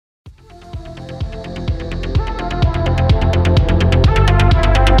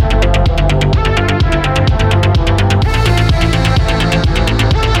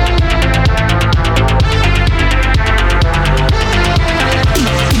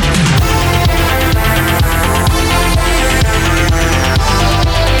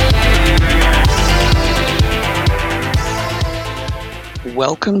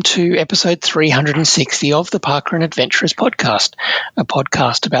welcome to episode 360 of the Parkrun Adventurers podcast, a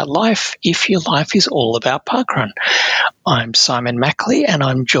podcast about life if your life is all about parkrun. I'm Simon Mackley and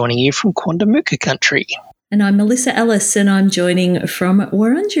I'm joining you from Quandamooka country. And I'm Melissa Ellis and I'm joining from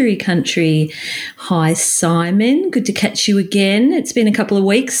Wurundjeri country. Hi, Simon. Good to catch you again. It's been a couple of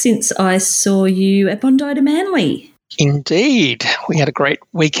weeks since I saw you at Bondi to Manly. Indeed. We had a great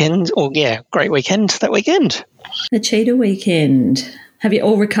weekend, great weekend that weekend. The cheetah weekend. Have you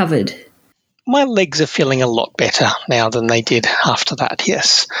all recovered? My legs are feeling a lot better now than they did after that,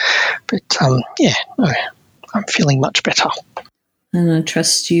 yes. But, I'm feeling much better. And I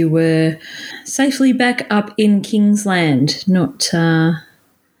trust you were safely back up in Kingsland, not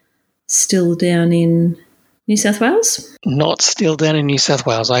still down in New South Wales? Not still down in New South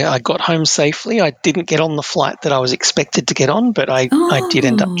Wales. I got home safely. I didn't get on the flight that I was expected to get on, but I did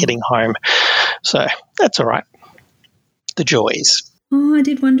end up getting home. So that's all right. The joys. Oh, I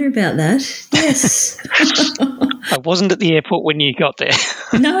did wonder about that. Yes. I wasn't at the airport when you got there.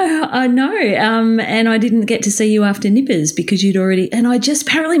 No, I know. And I didn't get to see you after Nippers because you'd already – and I just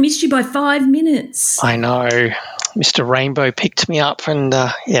apparently missed you by 5 minutes. I know. Mr. Rainbow picked me up and,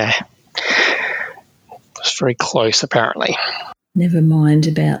 it was very close apparently. Never mind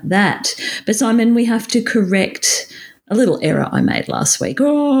about that. But, Simon, we have to correct – a little error I made last week.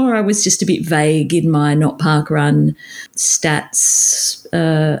 I was just a bit vague in my not parkrun stats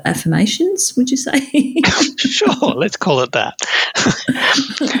affirmations, would you say? Sure, let's call it that.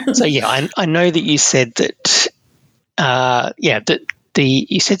 So, I know that you said that,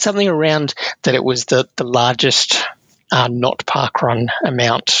 you said something around that it was the largest not parkrun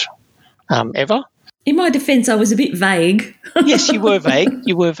amount ever. In my defence, I was a bit vague. Yes, you were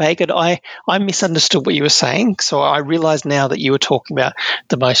vague. And I misunderstood what you were saying. So I realise now that you were talking about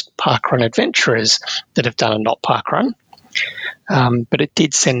the most parkrun adventurers that have done a not parkrun. But it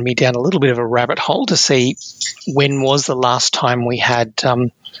did send me down a little bit of a rabbit hole to see when was the last time we had, what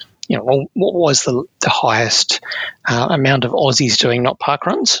was the highest amount of Aussies doing not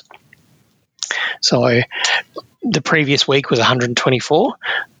parkruns. So the previous week was 124.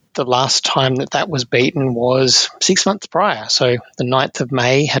 The last time that was beaten was 6 months prior. So the 9th of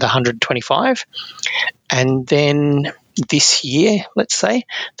May had 125. And then this year, let's say,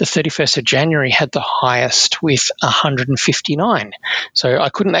 the 31st of January had the highest with 159. So I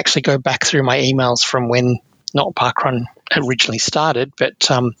couldn't actually go back through my emails from when not parkrun originally started, but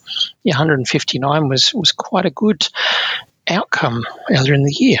 159 was quite a good outcome earlier in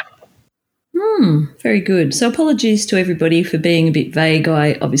the year. Very good. So apologies to everybody for being a bit vague.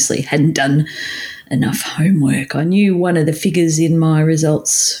 I obviously hadn't done enough homework. I knew one of the figures in my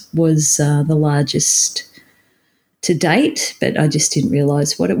results was the largest to date, but I just didn't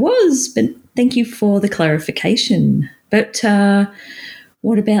realise what it was. But thank you for the clarification. But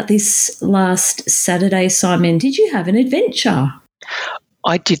what about this last Saturday, Simon? Did you have an adventure?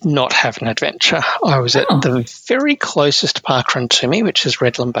 I did not have an adventure. I was at the very closest parkrun to me, which is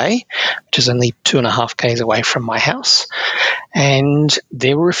Redland Bay, which is only 2.5 k's away from my house. And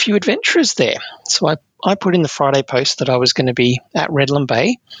there were a few adventurers there. So I put in the Friday post that I was going to be at Redland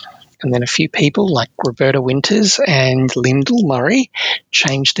Bay. And then a few people like Roberta Winters and Lyndell Murray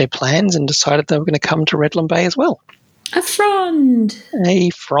changed their plans and decided they were going to come to Redland Bay as well. A frond.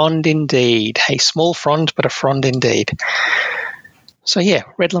 A frond indeed. A small frond, but a frond indeed. So,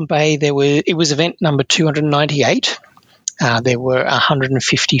 Redland Bay, it was event number 298. There were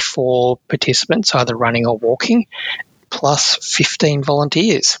 154 participants, either running or walking, plus 15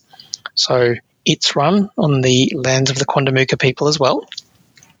 volunteers. So it's run on the lands of the Quandamooka people as well.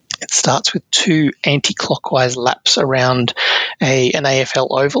 It starts with 2 anti-clockwise laps around an AFL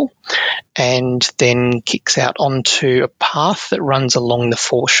oval and then kicks out onto a path that runs along the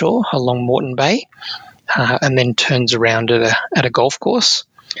foreshore, along Moreton Bay. And then turns around at a golf course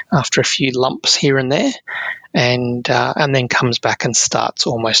after a few lumps here and there, and then comes back and finishes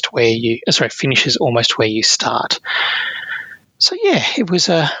almost where you start. So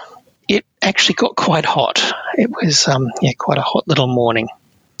it actually got quite hot. It was quite a hot little morning.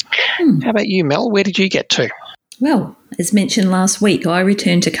 How about you, Mel? Where did you get to? Well, as mentioned last week, I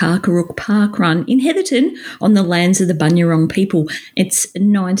returned to Karkarook Parkrun in Heatherton on the lands of the Bunyarong people. It's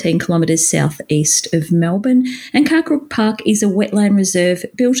 19 kilometres southeast of Melbourne, and Karkarook Park is a wetland reserve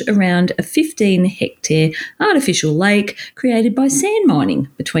built around a 15-hectare artificial lake created by sand mining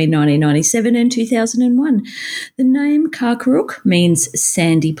between 1997 and 2001. The name Karkarook means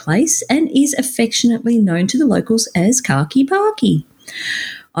sandy place and is affectionately known to the locals as Karky Parky.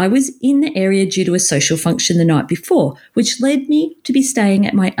 I was in the area due to a social function the night before, which led me to be staying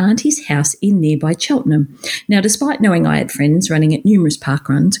at my auntie's house in nearby Cheltenham. Now, despite knowing I had friends running at numerous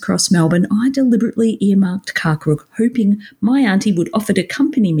parkruns across Melbourne, I deliberately earmarked Karkarook, hoping my auntie would offer to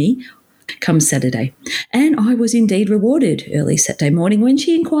accompany me come Saturday. And I was indeed rewarded early Saturday morning when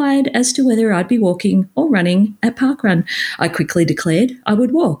she inquired as to whether I'd be walking or running at Parkrun. I quickly declared I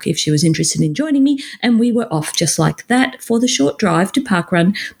would walk if she was interested in joining me, and we were off just like that for the short drive to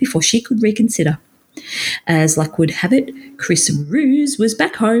Parkrun before she could reconsider. As luck would have it, Chris Ruse was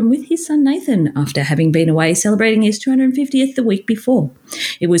back home with his son Nathan after having been away celebrating his 250th the week before.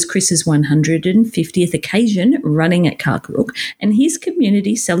 It was Chris's 150th occasion running at Karkarook, and his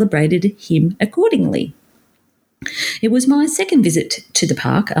community celebrated him accordingly. It was my second visit to the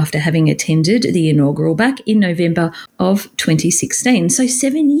park after having attended the inaugural back in November of 2016, so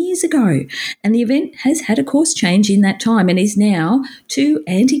 7 years ago, and the event has had a course change in that time and is now 2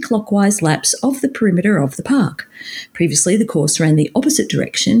 anti-clockwise laps of the perimeter of the park. Previously, the course ran the opposite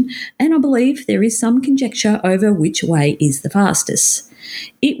direction, and I believe there is some conjecture over which way is the fastest.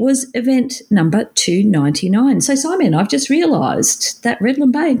 It was event number 299. So, Simon, I've just realised that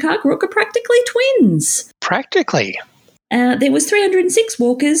Redland Bay and Karkarook are practically twins. Practically. There was 306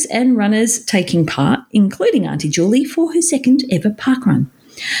 walkers and runners taking part, including Auntie Julie for her second ever parkrun.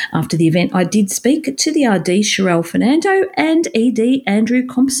 After the event, I did speak to the RD Sherelle Fernando and ED Andrew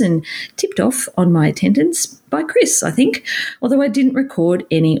Compson, tipped off on my attendance by Chris, I think, although I didn't record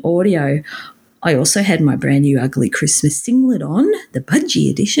any audio. I also had my brand new ugly Christmas singlet on, the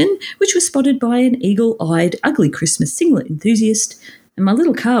budgie edition, which was spotted by an eagle-eyed ugly Christmas singlet enthusiast, and my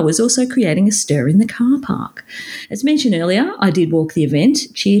little car was also creating a stir in the car park. As mentioned earlier, I did walk the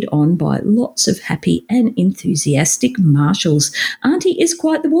event, cheered on by lots of happy and enthusiastic marshals. Auntie is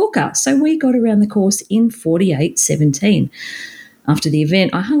quite the walker, so we got around the course in 48:17. After the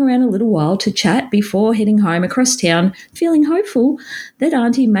event, I hung around a little while to chat before heading home across town, feeling hopeful that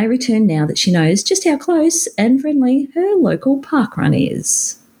Auntie may return now that she knows just how close and friendly her local parkrun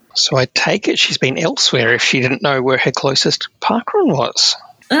is. So I take it she's been elsewhere if she didn't know where her closest parkrun was.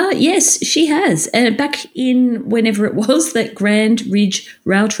 Yes, she has. Back in whenever it was that Grand Ridge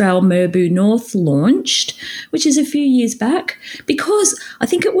Rail Trail Merbau North launched, which is a few years back, because I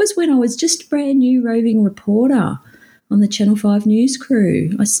think it was when I was just a brand new roving reporter on the Channel 5 news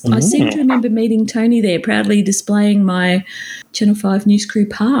crew. I seem to remember meeting Tony there, proudly displaying my Channel 5 news crew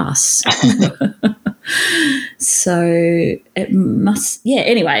pass. So it must,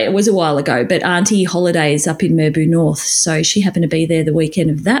 anyway, it was a while ago, but Auntie holidays up in Merbau North, so she happened to be there the weekend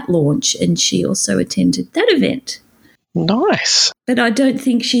of that launch, and she also attended that event. Nice. But I don't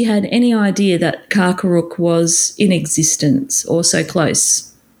think she had any idea that Karkarook was in existence or so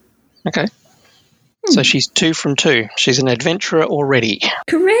close. Okay. So she's 2 from 2. She's an adventurer already.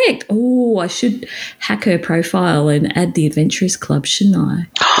 Correct. Oh, I should hack her profile and add the Adventurers Club, shouldn't I?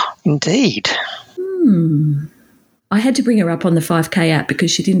 Indeed. I had to bring her up on the 5K app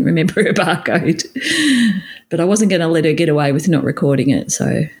because she didn't remember her barcode. But I wasn't going to let her get away with not recording it,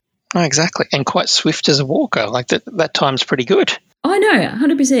 so. Oh, exactly. And quite swift as a walker. Like that time's pretty good. I know,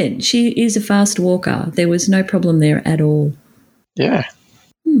 100%. She is a fast walker. There was no problem there at all. Yeah.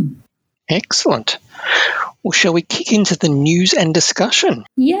 Excellent. Well, shall we kick into the news and discussion?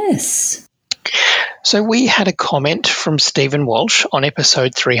 Yes. So we had a comment from Stephen Walsh on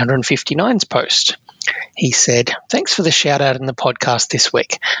episode 359's post. He said, "Thanks for the shout out in the podcast this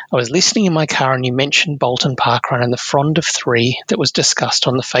week. I was listening in my car and you mentioned Bolton Parkrun and the Frond of 3 that was discussed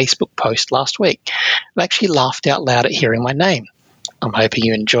on the Facebook post last week. I actually laughed out loud at hearing my name. I'm hoping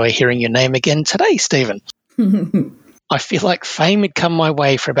you enjoy hearing your name again today, Stephen." I feel like fame had come my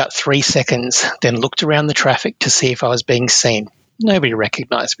way for about 3 seconds, then looked around the traffic to see if I was being seen. Nobody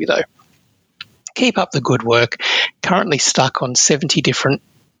recognised me though. Keep up the good work. Currently stuck on 70 different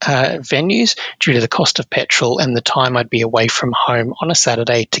venues due to the cost of petrol and the time I'd be away from home on a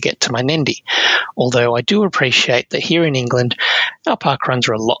Saturday to get to my Nendy. Although I do appreciate that here in England, our parkruns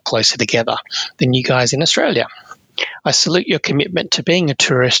are a lot closer together than you guys in Australia. I salute your commitment to being a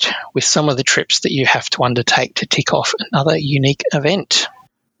tourist with some of the trips that you have to undertake to tick off another unique event.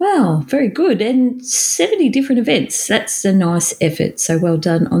 Wow, very good. And 70 different events. That's a nice effort. So well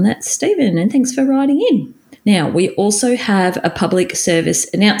done on that, Stephen, and thanks for writing in. Now, we also have a public service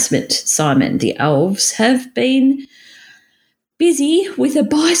announcement, Simon. The elves have been busy with a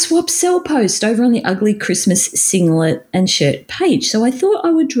buy, swap, sell post over on the Ugly Christmas singlet and shirt page, so I thought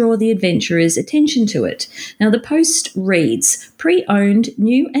I would draw the adventurers' attention to it. Now, the post reads, "Pre-owned,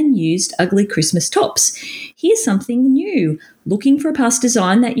 new and used Ugly Christmas tops. Here's something new. Looking for a past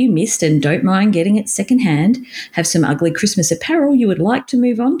design that you missed and don't mind getting it secondhand? Have some ugly Christmas apparel you would like to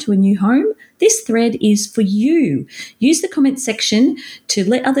move on to a new home? This thread is for you. Use the comments section to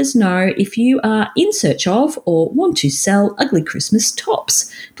let others know if you are in search of or want to sell ugly Christmas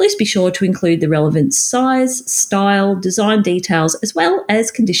tops. Please be sure to include the relevant size, style, design details, as well as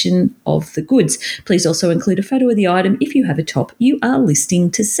condition of the goods. Please also include a photo of the item if you have a top you are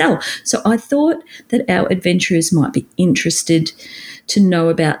listing to sell. So I thought that our adventurers might be interested to know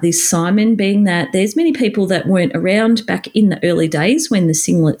about this, Simon, being that there's many people that weren't around back in the early days when the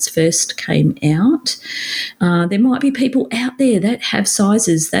singlets first came out. There might be people out there that have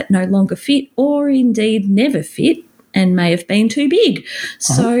sizes that no longer fit or indeed never fit and may have been too big.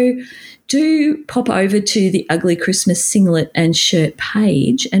 So do pop over to the Ugly Christmas Singlet and Shirt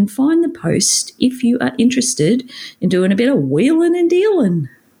page and find the post if you are interested in doing a bit of wheeling and dealing.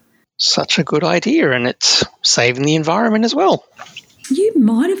 Such a good idea, and it's saving the environment as well. You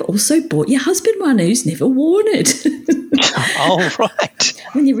might have also bought your husband one who's never worn it. Oh, right.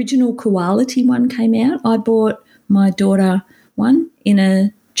 When the original Quality one came out, I bought my daughter one in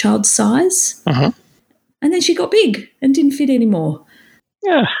a child's size, and then she got big and didn't fit anymore.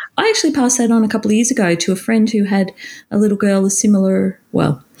 Yeah. I actually passed that on a couple of years ago to a friend who had a little girl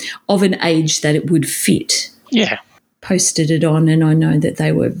of an age that it would fit. Yeah. Posted it on, and I know that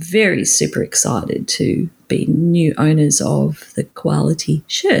they were very super excited to be new owners of the Quality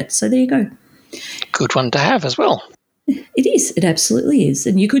shirt. So there you go. Good one to have as well. It is. It absolutely is.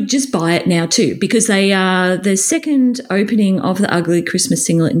 And you could just buy it now too, because they are the second opening of the Ugly Christmas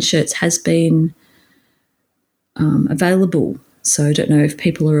Singlet and Shirts has been available. So I don't know if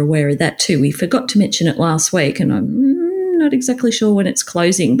people are aware of that too. We forgot to mention it last week, and I'm not exactly sure when it's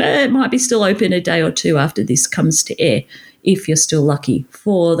closing, but it might be still open a day or two after this comes to air, if you're still lucky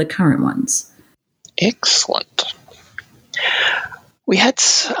for the current ones. Excellent. We had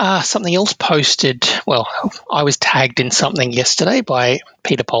something else posted. Well, I was tagged in something yesterday by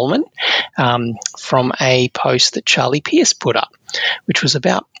Peter Polman from a post that Charlie Pearce put up, which was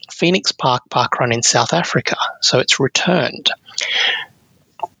about Phoenix Park Run in South Africa. So it's returned.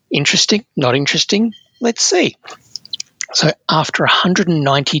 Interesting? Not interesting? Let's see. So after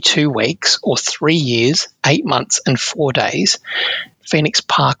 192 weeks, or 3 years, 8 months and 4 days, Phoenix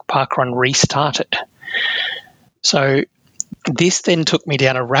Park Run restarted. So this then took me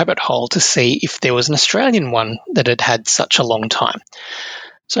down a rabbit hole to see if there was an Australian one that had had such a long time.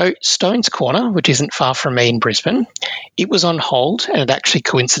 So Stones Corner, which isn't far from me in Brisbane, it was on hold, and it actually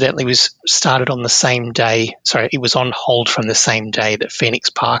coincidentally was started on the same day. Sorry, it was on hold from the same day that Phoenix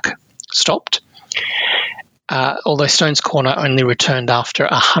Park stopped. Although Stones Corner only returned after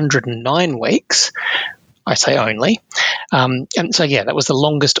 109 weeks, I say only. And so, yeah, that was the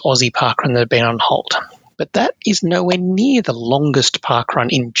longest Aussie parkrun that had been on hold. But that is nowhere near the longest parkrun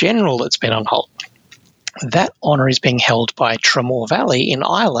in general that's been on hold. That honour is being held by Tramore Valley in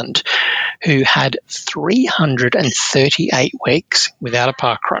Ireland, who had 338 weeks without a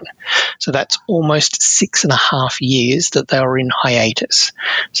parkrun. So that's almost 6.5 years that they were in hiatus.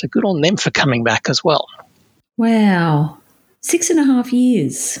 So good on them for coming back as well. Wow. 6.5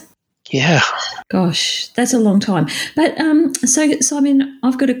 years. Yeah. Gosh, that's a long time. But so, Simon,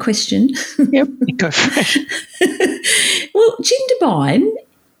 I've got a question. Yep, go for it. Well, Jindabyne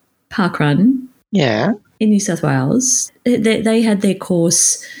Parkrun, yeah, in New South Wales, they had their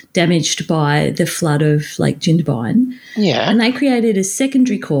course damaged by the flood of Lake Jindabyne. Yeah. And they created a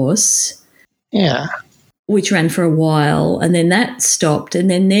secondary course. Yeah. Which ran for a while, and then that stopped, and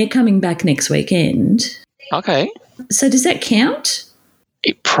then they're coming back next weekend. Okay. So does that count?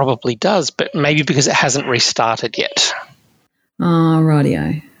 It probably does, but maybe because it hasn't restarted yet. Oh,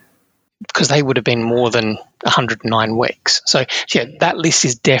 rightio. Because they would have been more than 109 weeks. So, yeah, that list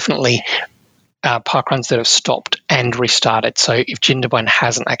is definitely parkruns that have stopped and restarted. So if Jindabyne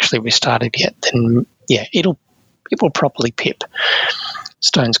hasn't actually restarted yet, then, yeah, it will probably pip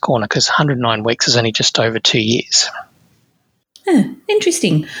Stones Corner, because 109 weeks is only just over 2 years.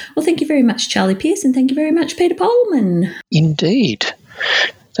 Interesting. Well, thank you very much, Charlie Pearce, and thank you very much, Peter Polman. Indeed.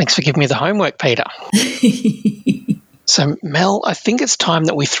 Thanks for giving me the homework, Peter. So, Mel, I think it's time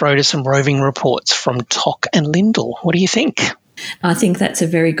that we throw to some roving reports from Tock and Lyndell. What do you think? I think that's a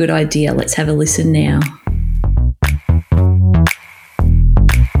very good idea. Let's have a listen now.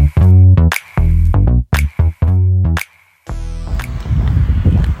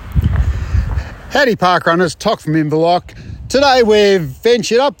 Howdy parkrunners, Tock from Inverloch. Today we've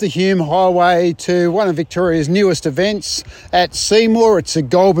ventured up the Hume Highway to one of Victoria's newest events at Seymour. It's the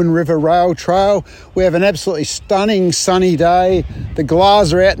Goulburn River Rail Trail. We have an absolutely stunning sunny day. The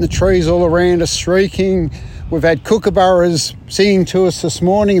glass are out in the trees all around us shrieking. We've had kookaburras singing to us this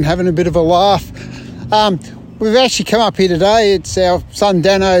morning and having a bit of a laugh. We've actually come up here today. It's our son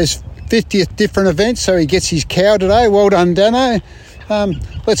Dano's 50th different event, so he gets his cow today. Well done, Dano.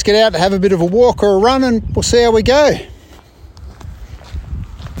 Let's get out and have a bit of a walk or a run, and we'll see how we go.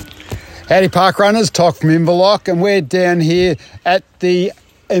 Howdy park runners, Toc from Inverloch, and we're down here at the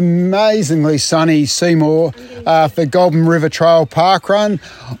amazingly sunny Seymour for Goulburn River Trail Park Run.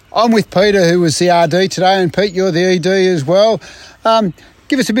 I'm with Peter, who was the RD today, and Pete, you're the ED as well.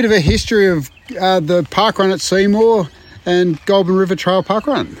 Give us a bit of a history of the park run at Seymour and Goulburn River Trail Park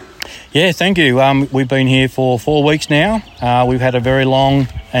Run. Yeah, thank you. We've been here for 4 weeks now. We've had a very long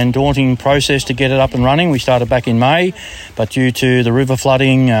and daunting process to get it up and running. We started back in May, but due to the river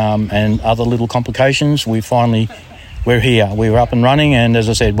flooding and other little complications, we're here. We were up and running, and as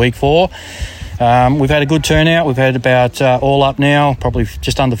I said, week 4. We've had a good turnout. We've had about all up now, probably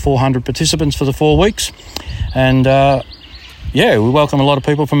just under 400 participants for the 4 weeks. And we welcome a lot of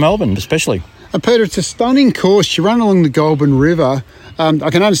people from Melbourne, especially. Peter, it's a stunning course. You run along the Goulburn River. I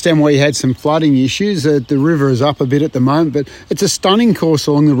can understand why you had some flooding issues. The river is up a bit at the moment, but it's a stunning course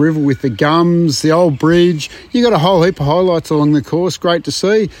along the river with the gums, the old bridge. You got a whole heap of highlights along the course. Great to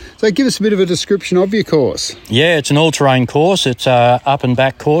see. So give us a bit of a description of your course. Yeah, it's an all-terrain course. It's a up and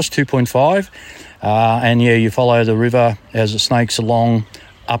back course, 2.5. And you follow the river as it snakes along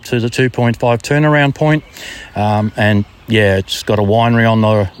up to the 2.5 turnaround point. It's got a winery on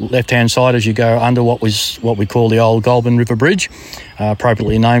the left-hand side as you go under what we call the old Goulburn River Bridge,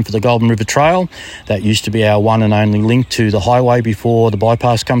 appropriately named for the Goulburn River Trail. That used to be our one and only link to the highway before the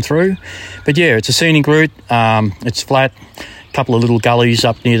bypass come through. But it's a scenic route. It's flat, a couple of little gullies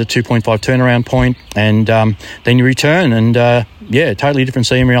up near the 2.5 turnaround point, and then you return. And totally different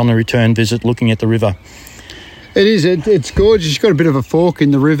scenery on the return visit, looking at the river. It is. It's gorgeous. You've got a bit of a fork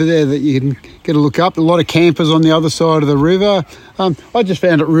in the river there that you can get a look up. A lot of campers on the other side of the river. I just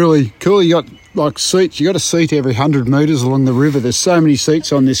found it really cool. You got seats. You got a seat every 100 metres along the river. There's so many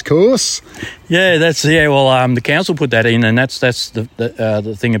seats on this course. Yeah, the council put that in, and that's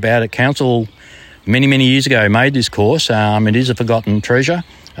the thing about it. Council many years ago made this course. It is a forgotten treasure.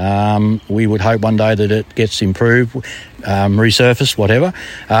 We would hope one day that it gets improved, resurfaced, whatever.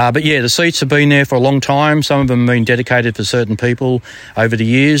 The seats have been there for a long time. Some of them have been dedicated for certain people over the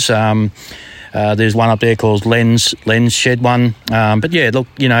years. There's one up there called Len's Shed one. And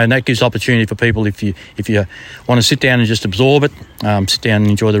that gives opportunity for people if you want to sit down and just absorb it, sit down and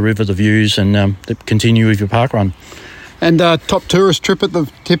enjoy the river, the views, and continue with your park run. And top tourist tip at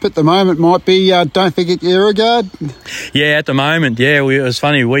the moment might be don't forget your Irrigard. Yeah, at the moment, it was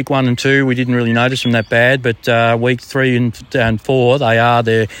funny. Week 1 and 2 we didn't really notice them that bad, but week 3 and 4 they are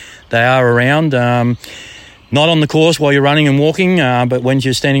there. They are around. Not on the course while you're running and walking, but when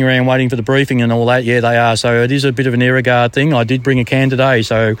you're standing around waiting for the briefing and all that, they are. So it is a bit of an Irrigard thing. I did bring a can today,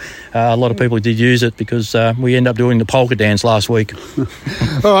 so a lot of people did use it because we ended up doing the polka dance last week.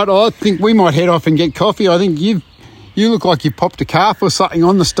 All right, I think we might head off and get coffee. I think you look like you popped a calf or something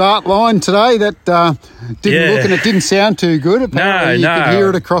on the start line today. That didn't look, and it didn't sound too good. Apparently, you could hear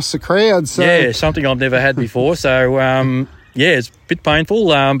it across the crowd. So. Yeah, something I've never had before. So, it's a bit painful,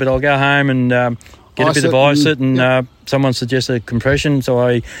 but I'll go home and get a bit of ice it. And someone suggested compression, so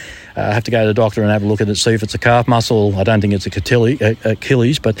I have to go to the doctor and have a look at it, see if it's a calf muscle. I don't think it's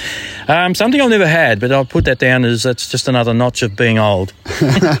Achilles, but something I've never had, but I'll put that down as that's just another notch of being old. All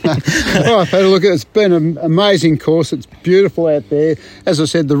right, Peter, look, it's been an amazing course. It's beautiful out there. As I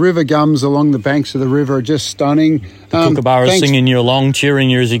said, the river gums along the banks of the river are just stunning. The kookaburras singing you along, cheering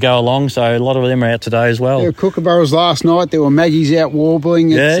you as you go along, so a lot of them are out today as well. There were kookaburras last night. There were maggies out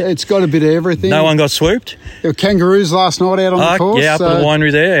warbling. It's got a bit of everything. No one got swooped. There were kangaroos last night out on the course. Yeah, up at the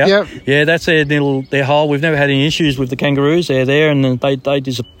winery there. Yep. Yeah, that's their hole. We've never had any issues with the kangaroos. They're there and they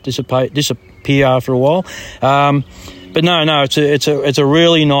disappear after a while. But no, it's a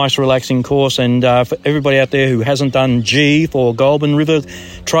really nice, relaxing course. And for everybody out there who hasn't done G for Goulburn River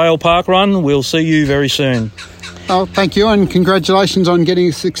Trail Park Run, we'll see you very soon. Oh, thank you, and congratulations on getting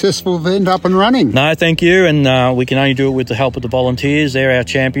a successful event up and running. No, thank you, and we can only do it with the help of the volunteers. They're our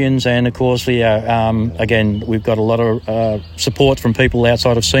champions, and of course, again, we've got a lot of support from people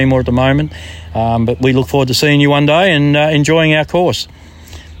outside of Seymour at the moment, but we look forward to seeing you one day and enjoying our course.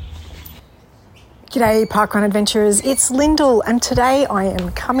 G'day Parkrun Adventurers, it's Lyndell, and today I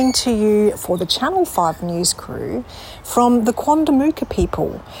am coming to you for the Channel 5 News crew from the Quandamooka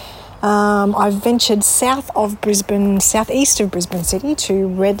people. I've ventured southeast of Brisbane City to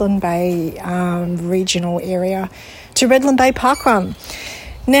Redland Bay regional area, to Redland Bay Parkrun.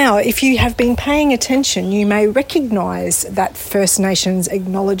 Now, if you have been paying attention, you may recognise that First Nations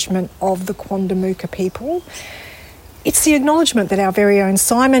acknowledgement of the Quandamooka people. It's the acknowledgement that our very own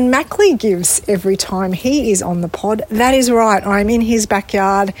Simon Mackley gives every time he is on the pod. That is right, I'm in his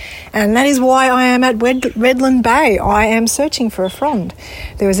backyard, and that is why I am at Redland Bay. I am searching for a frond.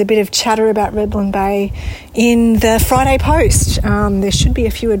 There was a bit of chatter about Redland Bay in the Friday Post. There should be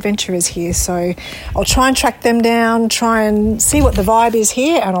a few adventurers here, so I'll try and track them down, try and see what the vibe is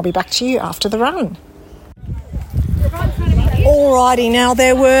here, and I'll be back to you after the run. Alrighty, now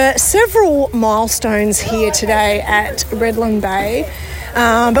there were several milestones here today at Redland Bay,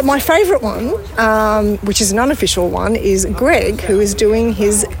 but my favourite one, which is an unofficial one, is Greg, who is doing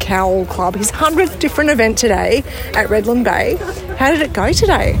his Cowl Club, his 100th different event today at Redland Bay. How did it go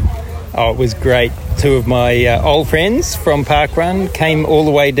today? Oh, it was great. Two of my old friends from Parkrun came all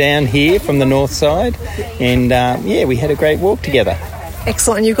the way down here from the north side, and we had a great walk together.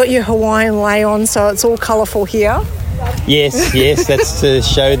 Excellent. And you've got your Hawaiian lei on, so it's all colourful here. Yes, that's to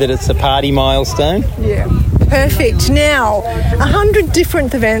show that it's a party milestone. Yeah, perfect. Now, 100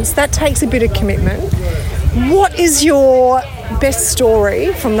 different events, that takes a bit of commitment. What is your best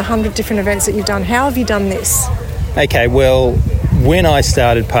story from the 100 different events that you've done? How have you done this? Okay, well, when I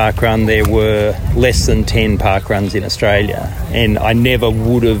started Parkrun, there were less than 10 parkruns in Australia, and I never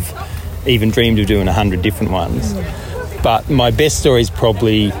would have even dreamed of doing 100 different ones. But my best story is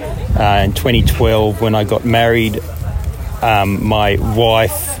probably in 2012 when I got married. My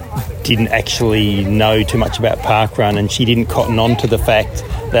wife didn't actually know too much about Parkrun, and she didn't cotton on to the fact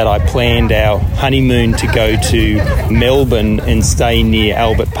that I planned our honeymoon to go to Melbourne and stay near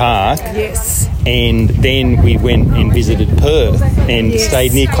Albert Park. Yes. And then we went and visited Perth and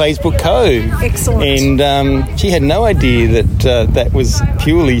stayed near Claysbrook Cove. Excellent. And she had no idea that that was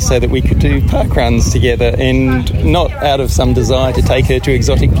purely so that we could do parkruns together, and not out of some desire to take her to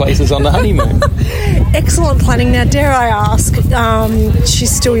exotic places on the honeymoon. Excellent planning. Now, dare I ask,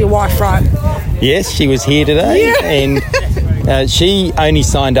 she's still your wife, right? Yes, she was here today. Yeah. And she only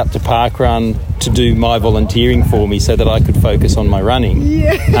signed up to Parkrun to do my volunteering for me so that I could focus on my running.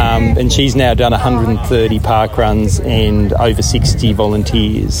 Yeah. And she's now done 130 parkruns and over 60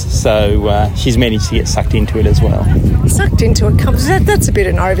 volunteers. So she's managed to get sucked into it as well. Sucked into it. That's a bit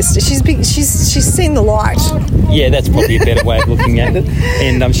an overstatement. She's seen the light. Yeah, that's probably a better way of looking at it.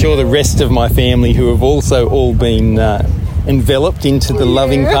 And I'm sure the rest of my family, who have also all been enveloped into the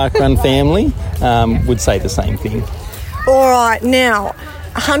loving parkrun family, would say the same thing. All right, now,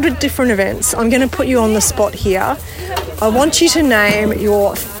 100 different events. I'm going to put you on the spot here. I want you to name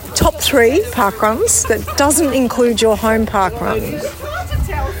your top 3 parkruns that doesn't include your home parkrun.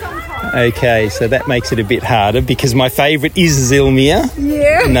 Okay, so that makes it a bit harder because my favourite is Zilmere.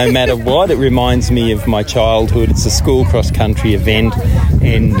 Yeah. No matter what, it reminds me of my childhood. It's a school cross-country event,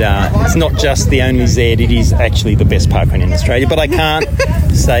 and it's not just the only Z, it is actually the best parkrun in Australia, but I can't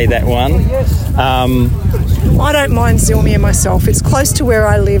say that one. I don't mind Zilmere myself. It's close to where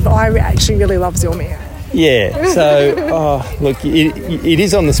I live. I actually really love Zilmere. Yeah, so, look, it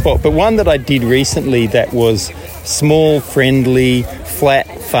is on the spot, but one that I did recently that was small, friendly, flat,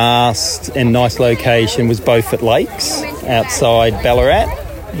 fast and nice location was Beaufort Lakes outside Ballarat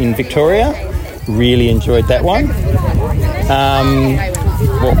in Victoria. Really enjoyed that one.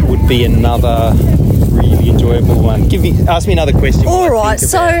 What would be another really enjoyable one? Ask me another question. All right,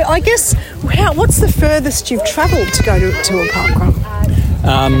 so I guess what's the furthest you've travelled to go to a parkrun?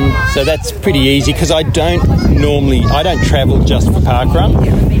 So that's pretty easy because I don't travel just for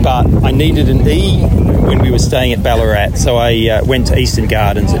parkrun, but I needed an E when we were staying at Ballarat, so I went to Eastern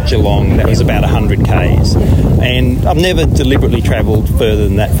Gardens at Geelong. That was about 100 k's, and I've never deliberately travelled further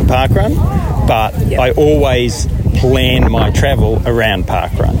than that for parkrun, but I always plan my travel around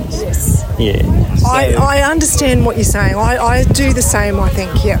parkruns. Yes. Yeah. So, I understand what you're saying. I do the same, I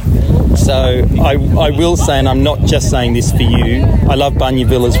think, yeah. So I will say, and I'm not just saying this for you, I love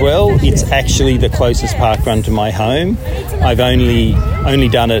Bunyaville as well. It's actually the closest parkrun to my home. I've only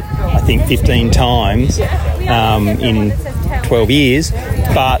done it, I think, 15 times in 12 years,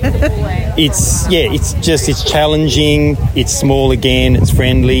 but it's challenging, it's small again, it's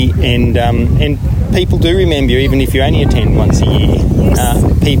friendly, and people do remember you even if you only attend once a year.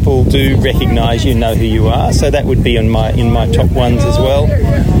 People do recognise you, know who you are, so that would be in my top ones as well.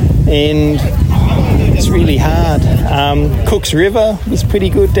 And it's really hard. Cooks River was pretty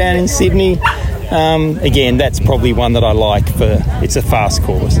good down in Sydney. Again, that's probably one that I like it's a fast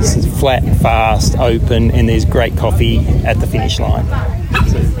course. It's flat, fast, open, and there's great coffee at the finish line.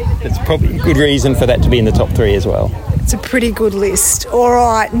 So it's probably a good reason for that to be in the top 3 as well. It's a pretty good list. All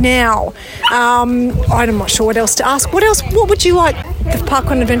right, now, I'm not sure what else to ask. What would you like the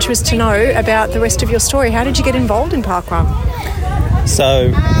parkrun adventurers to know about the rest of your story? How did you get involved in parkrun?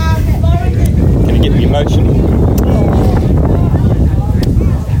 So, can you get me emotional?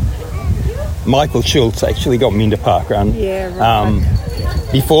 Michael Schultz actually got me into parkrun. Yeah,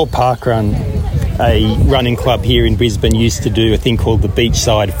 right. Before parkrun, a running club here in Brisbane used to do a thing called the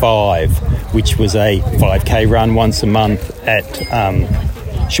Beachside 5, which was a 5K run once a month at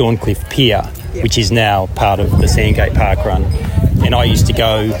Shorncliffe Pier, which is now part of the Sandgate Parkrun. And I used to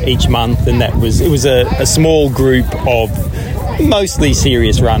go each month, and it was a small group of mostly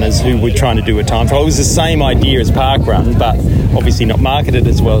serious runners who were trying to do a time trial. It was the same idea as parkrun, but obviously not marketed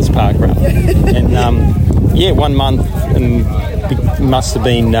as well as parkrun. And 1 month, must have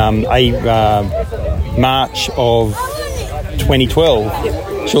been March of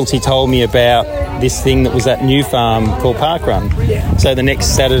 2012, Schultz told me about this thing that was at New Farm called Parkrun. So the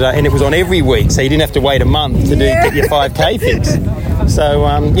next Saturday, and it was on every week, so you didn't have to wait a month to get your 5K fix. So,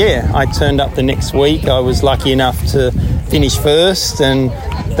 I turned up the next week. I was lucky enough to finish first, and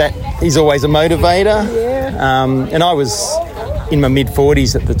that is always a motivator. And I was in my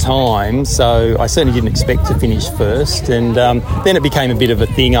mid-40s at the time, so I certainly didn't expect to finish first. And then it became a bit of a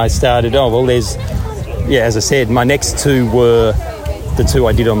thing. I started, as I said, my next two were the two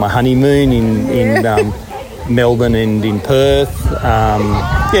I did on my honeymoon in Melbourne and in Perth.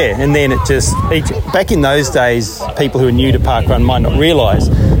 And then back in those days, people who are new to parkrun might not realise,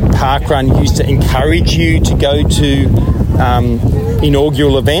 parkrun used to encourage you to go to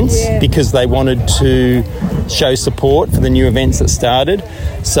inaugural events because they wanted to show support for the new events that started.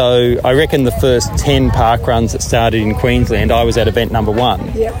 So I reckon the first 10 parkruns that started in Queensland, I was at event number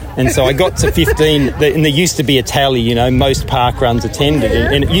 1. And so I got to 15, and there used to be a tally, most parkruns attended,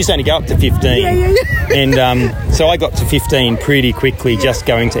 and it used to only go up to 15. And so I got to 15 pretty quickly, just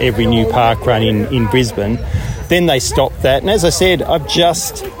going to every new parkrun in Brisbane. Then they stopped that, and as I said, I've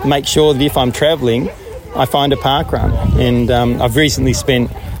just make sure that if I'm travelling, I find a parkrun. And I've recently spent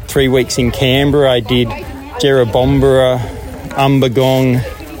 3 weeks in Canberra. I did Jerrabombera, Umbagong,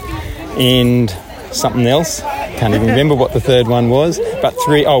 and something else. Can't even remember what the third one was. But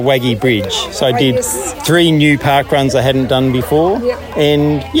Waggy Bridge. So I did 3 new parkruns I hadn't done before.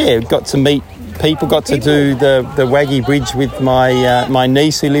 And got to meet people. Got to do the Waggy Bridge with my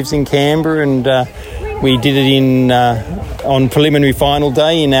niece who lives in Canberra, and we did it on preliminary final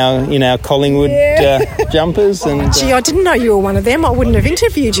day in our Collingwood jumpers. And gee, I didn't know you were one of them. I wouldn't have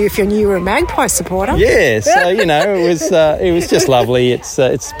interviewed you if you knew you were a Magpie supporter. Yeah, so it was just lovely. It's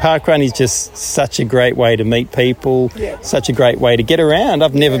parkrun is just such a great way to meet people, such a great way to get around.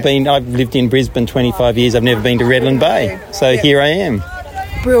 I've lived in Brisbane 25 years. I've never been to Redland Bay, so here I am.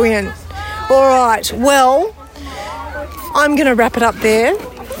 Brilliant. All right, well, I'm going to wrap it up there.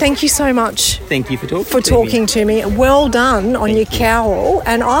 Thank you so much. Thank you for talking to me. Well done on your cowl,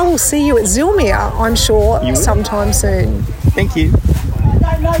 and I will see you at Zilmere, I'm sure, sometime soon. Thank you.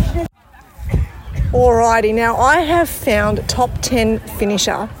 Alrighty, now I have found top 10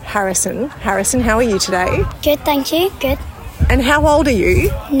 finisher Harrison. Harrison, how are you today? Good, thank you. Good. And how old are you?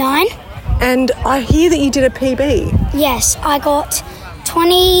 9. And I hear that you did a PB. Yes, I got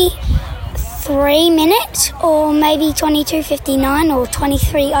 23 minutes, or maybe 22:59 or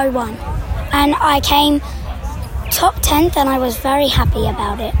 23:01, and I came top 10th, and I was very happy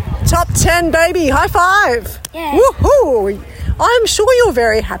about it. Top 10, baby! High five! Yeah. Woohoo! I'm sure you're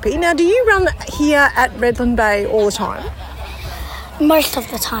very happy. Now, do you run here at Redland Bay all the time? Most of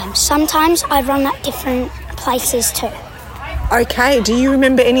the time. Sometimes I run at different places too. Okay. Do you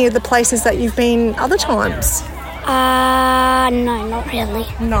remember any of the places that you've been other times? No, not really.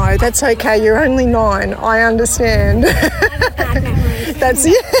 No, that's okay. You're only 9. I understand. That's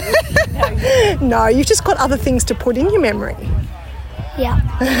it. No, you've just got other things to put in your memory. Yeah.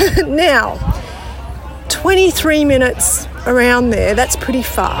 Now, 23 minutes around there, that's pretty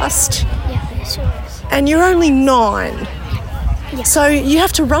fast. Yeah, sure is. And you're only 9. Yeah. So you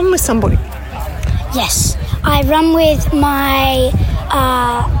have to run with somebody. Yes. I run with my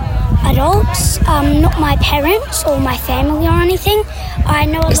adults, not my parents or my family or anything. I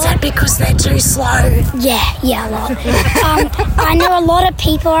know Is that because they're too slow? Yeah, a lot. I know a lot of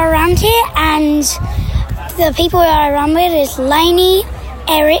people around here, and the people I run with is Lainey,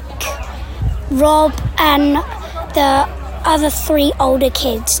 Eric, Rob, and the other 3 older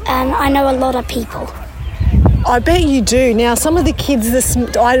kids, and I know a lot of people. I bet you do. Now, some of the kids,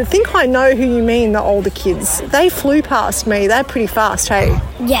 I think I know who you mean, the older kids. They flew past me. They're pretty fast, hey?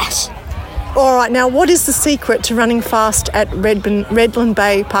 Yes. All right, now what is the secret to running fast at Redland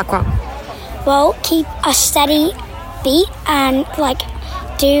Bay Parkrun? Well, keep a steady beat and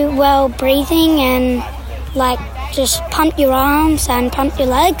do well breathing and just pump your arms and pump your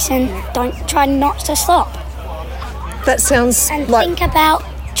legs and try not to stop. That sounds and think about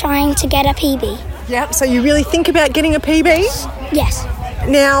trying to get a PB. Yeah, so you really think about getting a PB? Yes.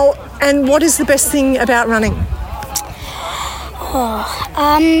 Now, and what is the best thing about running?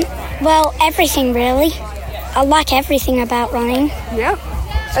 Well, everything really. I like everything about running. Yeah,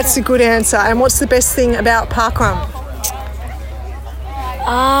 that's a good answer. And what's the best thing about parkrun?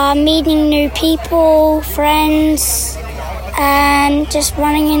 Meeting new people, friends, and just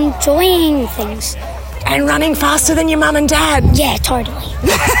running and enjoying things. And running faster than your mum and dad? Yeah, totally.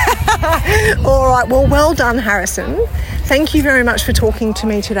 All right, well done, Harrison. Thank you very much for talking to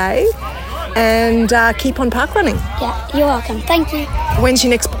me today. And keep on parkrunning. Yeah, you're welcome. Thank you. When's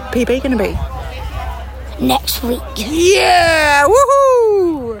your next PB going to be? Next week. Yeah!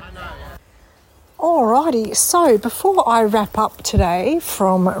 Woohoo! Alrighty, so before I wrap up today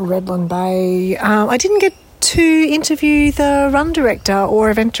from Redland Bay, I didn't get to interview the run director or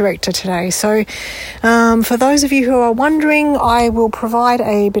event director today. So for those of you who are wondering, I will provide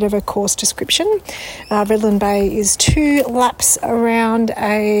a bit of a course description. Redland Bay is 2 laps around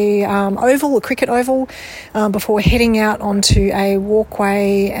a cricket oval, before heading out onto a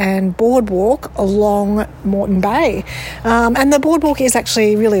walkway and boardwalk along Moreton Bay. And the boardwalk is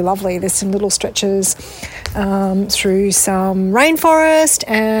actually really lovely. There's some little stretches through some rainforest,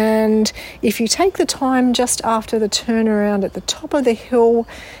 and if you take the time just after the turnaround at the top of the hill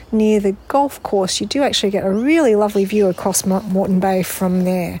near the golf course, you do actually get a really lovely view across Moreton Bay from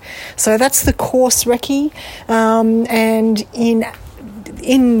there. So that's the course recce, and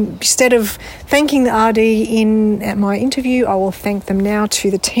instead of thanking the RD at my interview, I will thank them now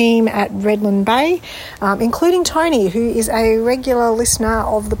to the team at Redland Bay, including Tony, who is a regular listener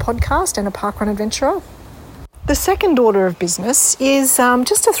of the podcast and a parkrun adventurer. The second order of business is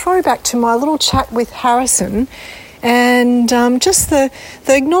just a throwback to my little chat with Harrison, and just the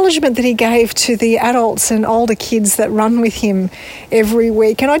acknowledgement that he gave to the adults and older kids that run with him every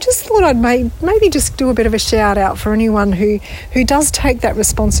week. And I just thought I'd maybe just do a bit of a shout out for anyone who does take that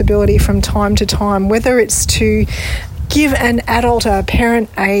responsibility from time to time, whether it's to give an adult, a parent,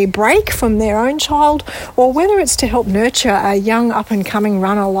 a break from their own child, or whether it's to help nurture a young up-and-coming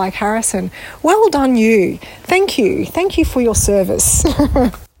runner like Harrison. Well done you. Thank you. Thank you for your service.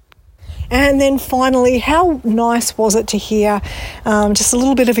 And then finally, how nice was it to hear just a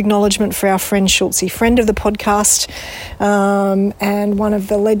little bit of acknowledgement for our friend Schultzy, friend of the podcast, and one of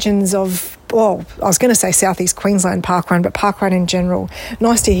the legends of, well, I was going to say Southeast Queensland parkrun, but parkrun in general.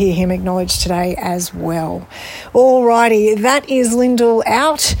 Nice to hear him acknowledged today as well. Alrighty, that is Lyndell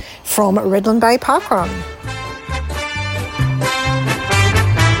out from Redland Bay Parkrun.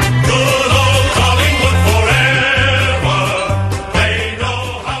 Good old Collingwood forever. They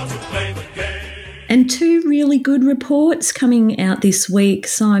know how to play the game. And 2 really good reports coming out this week,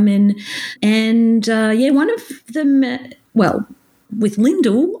 Simon. And one of them, with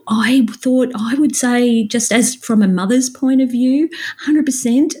Lyndell, I thought I would say, just as from a mother's point of view,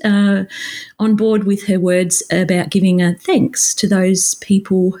 100% on board with her words about giving a thanks to those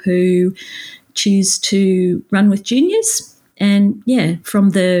people who choose to run with juniors. And, from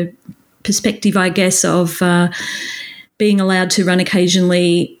the perspective, I guess, of being allowed to run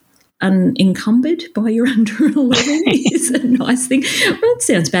occasionally unencumbered by your under 11 is a nice thing. Well, it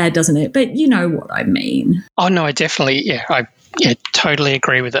sounds bad, doesn't it? But you know what I mean. Oh, no, I definitely, I totally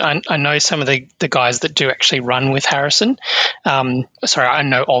agree with it. I know some of the guys that do actually run with Harrison. I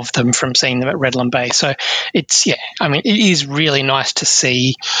know of them from seeing them at Redland Bay. So it is really nice to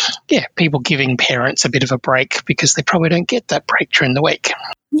see, people giving parents a bit of a break, because they probably don't get that break during the week.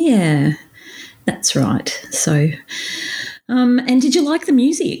 Yeah, that's right. So, and did you like the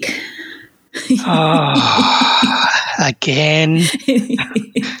music? Oh, again.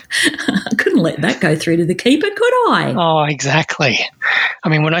 I couldn't let that go through to the keeper, could I? Oh, exactly. I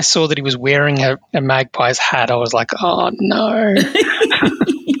mean, when I saw that he was wearing a Magpies hat, I was like, oh, no.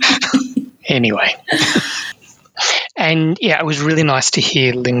 Anyway. And, it was really nice to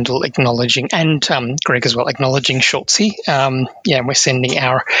hear Lyndell acknowledging, and Greg as well, acknowledging Schultzy. And we're sending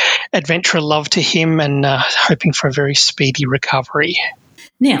our adventurer love to him and hoping for a very speedy recovery.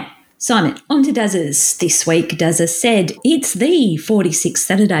 Now, Simon, on to Dazzers this week. Dazza said, it's the 46th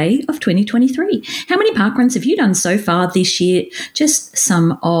Saturday of 2023. How many parkruns have you done so far this year? Just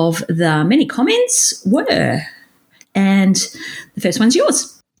some of the many comments were. And the first one's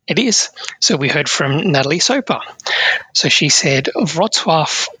yours. It is. So we heard from Natalie Soper. So she said,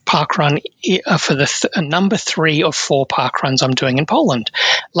 Wrocław park run for the number 3 of 4 park runs I'm doing in Poland.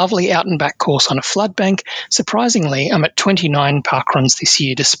 Lovely out and back course on a flood bank. Surprisingly, I'm at 29 park runs this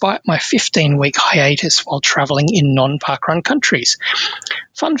year, despite my 15-week hiatus while travelling in non-park run countries.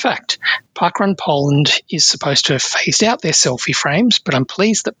 Fun fact, Parkrun Poland is supposed to have phased out their selfie frames, but I'm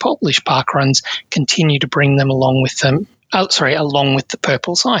pleased that Polish parkruns continue to bring them along with the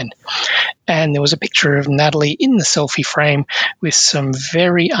purple sign. And there was a picture of Natalie in the selfie frame with some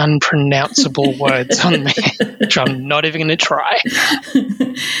very unpronounceable words on there, which I'm not even going to try.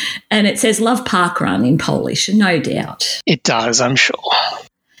 And it says love parkrun in Polish, no doubt. It does, I'm sure.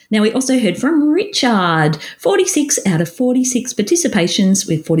 Now, we also heard from Richard, 46 out of 46 participations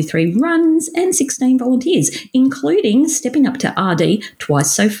with 43 runs and 16 volunteers, including stepping up to RD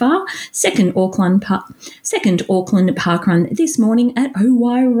twice so far, second Auckland park run this morning at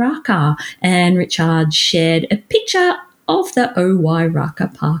Owairaka. And Richard shared a picture of the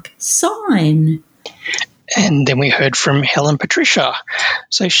Owairaka Park sign. And then we heard from Helen Patricia.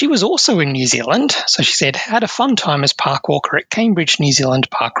 So she was also in New Zealand. So she said, had a fun time as park walker at Cambridge, New Zealand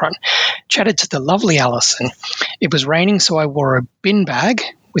Parkrun. Chatted to the lovely Alison. It was raining, so I wore a bin bag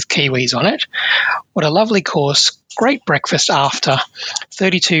with kiwis on it. What a lovely course. Great breakfast after.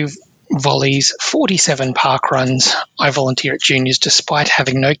 32 volleys, 47 park runs. I volunteer at juniors despite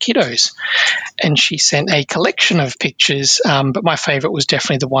having no kiddos. And she sent a collection of pictures, but my favourite was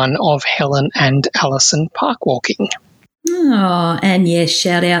definitely the one of Helen and Alison park walking. Oh, and yes,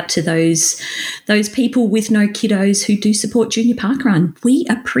 shout out to those people with no kiddos who do support Junior Parkrun. We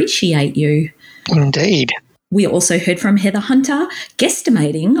appreciate you. Indeed. We also heard from Heather Hunter,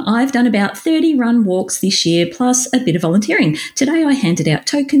 guesstimating I've done about 30 run walks this year plus a bit of volunteering. Today I handed out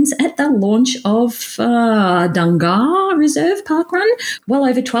tokens at the launch of Dungar Reserve Parkrun. Well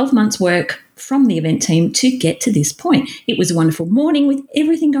over 12 months' work from the event team to get to this point. It was a wonderful morning with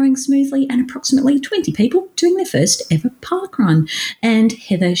everything going smoothly and approximately 20 people doing their first ever parkrun. And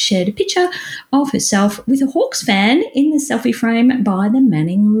Heather shared a picture of herself with a Hawks fan in the selfie frame by the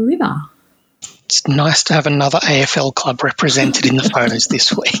Manning River. It's nice to have another AFL club represented in the photos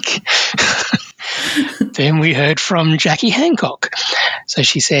this week. Then we heard from Jackie Hancock. So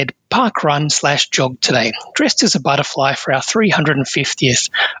she said, park run/jog today. Dressed as a butterfly for our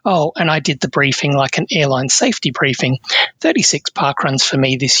 350th. Oh, and I did the briefing like an airline safety briefing. 36 park runs for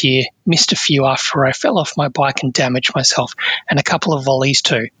me this year. Missed a few after I fell off my bike and damaged myself. And a couple of volleys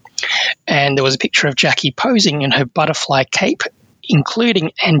too. And there was a picture of Jackie posing in her butterfly cape,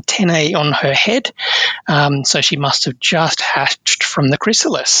 including antennae on her head. So she must have just hatched from the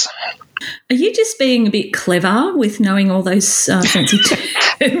chrysalis. Are you just being a bit clever with knowing all those fancy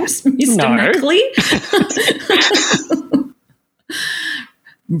terms, Mr. Mackley?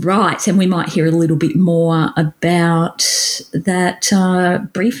 Right, and we might hear a little bit more about that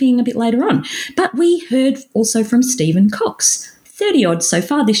briefing a bit later on. But we heard also from Stephen Cox. 30-odd so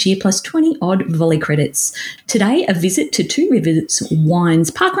far this year, plus 20-odd volley credits. Today, a visit to Two Rivers Wines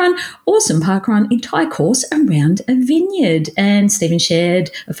Parkrun, awesome parkrun, entire course around a vineyard. And Stephen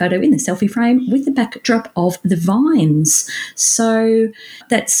shared a photo in the selfie frame with the backdrop of the vines. So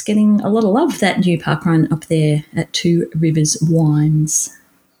that's getting a lot of love, that new parkrun up there at Two Rivers Wines.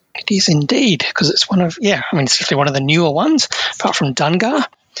 It is indeed, because it's it's definitely one of the newer ones, apart from Dungar.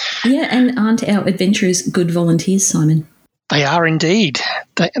 Yeah, and aren't our adventurers good volunteers, Simon? They are indeed.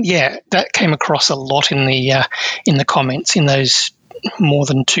 That came across a lot in the comments, in those more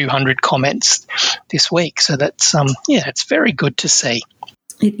than 200 comments this week. So that's it's very good to see.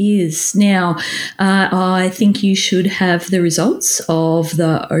 It is. Now, I think you should have the results of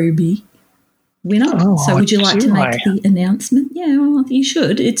the OB winner. So would you like to make the announcement? Yeah, well, you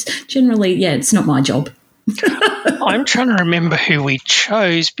should. It's generally, it's not my job. I'm trying to remember who we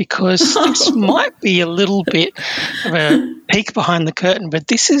chose, because this might be a little bit of a peek behind the curtain, but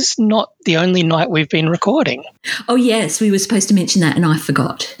this is not the only night we've been recording. Oh, yes, we were supposed to mention that and I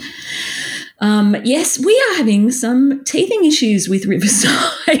forgot. Yes, we are having some teething issues with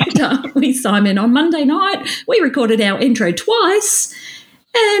Riverside, aren't we, Simon? On Monday night, we recorded our intro twice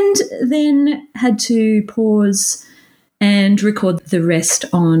and then had to pause and record the rest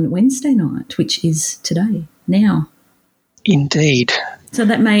on Wednesday night, which is today, now. Indeed. So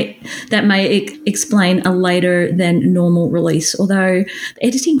that may explain a later than normal release, although the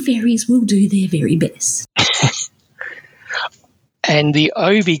editing fairies will do their very best. And the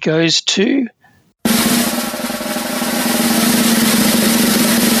Ovi goes to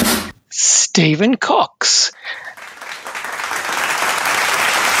Stephen Cox.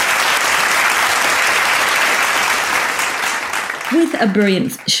 With a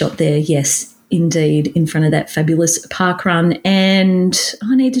brilliant shot there, yes. indeed in front of that fabulous park run, and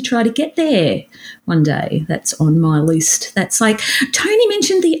I need to try to get there one day. That's on my list. That's like Tony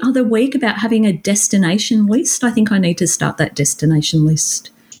mentioned the other week about having a destination list. I think I need to start that destination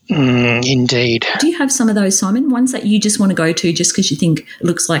list. Indeed. Do you have some of those, Simon, ones that you just want to go to just because you think it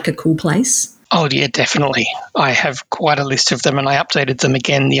looks like a cool place? Oh, yeah, definitely. I have quite a list of them, and I updated them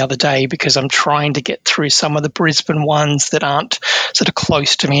again the other day because I'm trying to get through some of the Brisbane ones that aren't sort of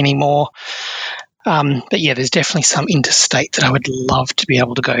close to me anymore. But, yeah, there's definitely some interstate that I would love to be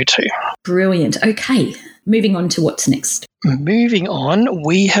able to go to. Brilliant. Okay, moving on to what's next. Moving on,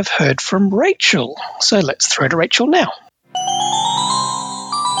 we have heard from Rachel. So let's throw to Rachel now.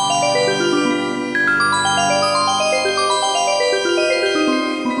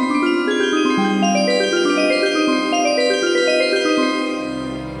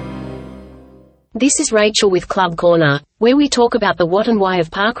 This is Rachel with Club Corner, where we talk about the what and why of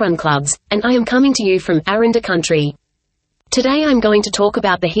parkrun clubs, and I am coming to you from Aranda Country. Today I'm going to talk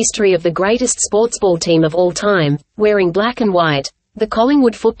about the history of the greatest sports ball team of all time, wearing black and white. The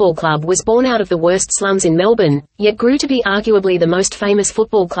Collingwood Football Club was born out of the worst slums in Melbourne, yet grew to be arguably the most famous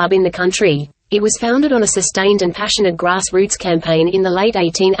football club in the country. It was founded on a sustained and passionate grassroots campaign in the late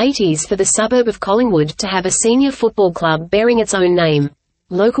 1880s for the suburb of Collingwood to have a senior football club bearing its own name.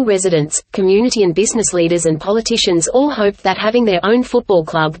 Local residents, community and business leaders and politicians all hoped that having their own football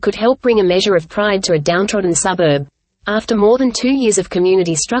club could help bring a measure of pride to a downtrodden suburb. After more than 2 years of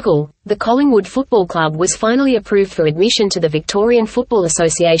community struggle, the Collingwood Football Club was finally approved for admission to the Victorian Football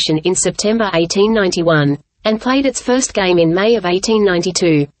Association in September 1891, and played its first game in May of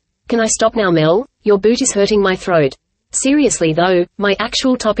 1892. Can I stop now, Mel? Your boot is hurting my throat. Seriously though, my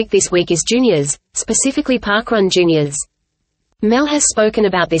actual topic this week is juniors, specifically parkrun juniors. Mel has spoken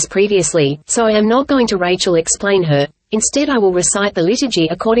about this previously, so I am not going to Rachel explain her. Instead I will recite the liturgy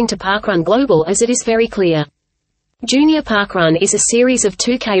according to Parkrun Global, as it is very clear. Junior Parkrun is a series of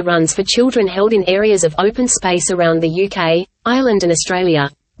 2K runs for children held in areas of open space around the UK, Ireland and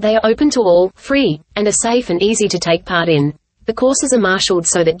Australia. They are open to all, free, and are safe and easy to take part in. The courses are marshalled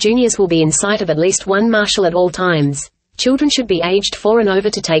so that juniors will be in sight of at least one marshal at all times. Children should be aged 4 and over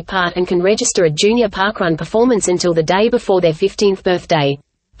to take part and can register a junior parkrun performance until the day before their 15th birthday.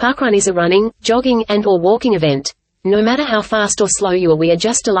 Parkrun is a running, jogging and or walking event. No matter how fast or slow you are, we are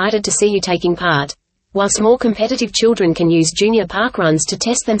just delighted to see you taking part. Whilst more competitive children can use junior parkruns to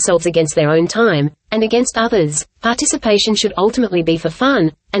test themselves against their own time, and against others, participation should ultimately be for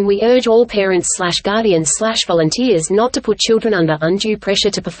fun, and we urge all parents/guardians/volunteers not to put children under undue pressure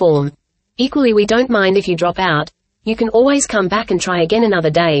to perform. Equally, we don't mind if you drop out. You can always come back and try again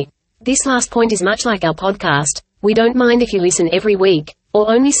another day. This last point is much like our podcast. We don't mind if you listen every week, or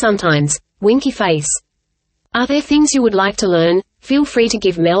only sometimes. Winky face. Are there things you would like to learn? Feel free to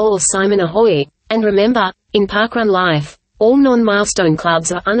give Mel or Simon a hoy. And remember, in parkrun life, all non-milestone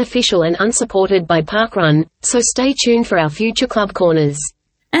clubs are unofficial and unsupported by Parkrun, so stay tuned for our future club corners.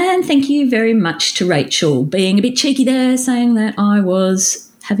 And thank you very much to Rachel, being a bit cheeky there, saying that I was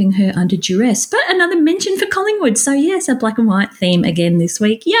having her under duress. But another mention for Collingwood. So, yes, a black and white theme again this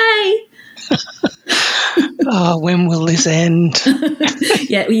week. Yay! Oh, when will this end?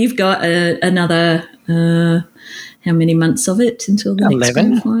 Yeah, well, you've got another, how many months of it until the 11,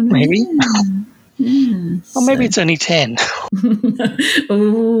 next one? maybe. Yeah, or maybe it's only 10.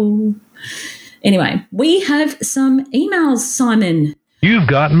 Oh. Anyway, we have some emails, Simon. You've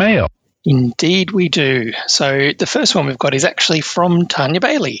got mail. Indeed we do. So the first one we've got is actually from Tanya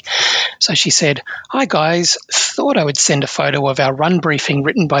Bailey. So she said, "Hi guys, thought I would send a photo of our run briefing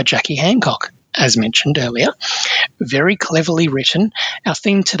written by Jackie Hancock. As mentioned earlier, very cleverly written. Our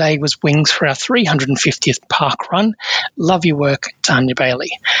theme today was wings for our 350th park run. Love your work, Tanya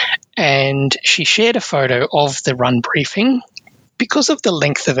Bailey." And she shared a photo of the run briefing. Because of the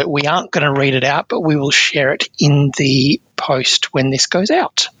length of it, we aren't going to read it out, but we will share it in the post when this goes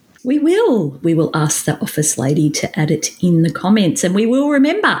out. We will. We will ask the office lady to add it in the comments, and we will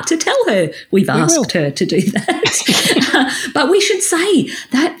remember to tell her we've asked her to do that. But we should say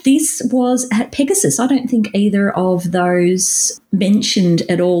that this was at Pegasus. I don't think either of those mentioned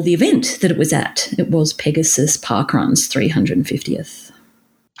at all the event that it was at. It was Pegasus Parkrun's 350th.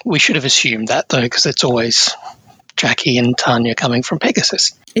 We should have assumed that, though, because it's always Jackie and Tanya coming from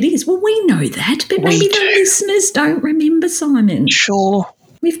Pegasus. It is. Well, we know that, but maybe the listeners don't remember, Simon. Sure.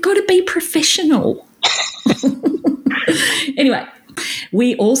 We've got to be professional. Anyway,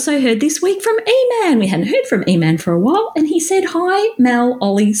 We also heard this week from E-Man. We hadn't heard from E-Man for a while, and he said, hi, Mel,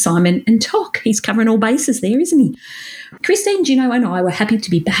 Ollie, Simon and Toc. He's covering all bases there, isn't he? Christine, Gino and I were happy to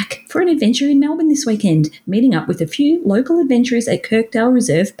be back for an adventure in Melbourne this weekend, meeting up with a few local adventurers at Kirkdale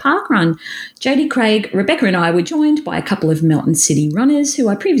Reserve Parkrun. Jodie, Craig, Rebecca and I were joined by a couple of Melton City runners who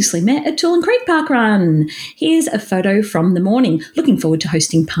I previously met at Toolan Creek Parkrun. Here's a photo from the morning. Looking forward to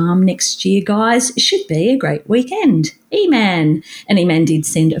hosting Palm next year, guys. Should be a great weekend. E-Man. And E-Man did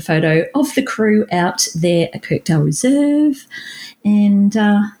send a photo of the crew out there at Kirkdale Reserve. And,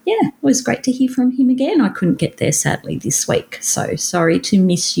 it was great to hear from him again. I couldn't get there, sadly, this week. So sorry to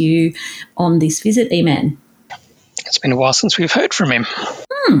miss you on this visit, E-Man. It's been a while since we've heard from him.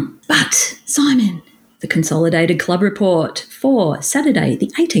 But, Simon, the Consolidated Club Report for Saturday,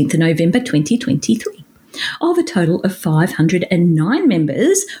 the 18th of November 2023. Of a total of 509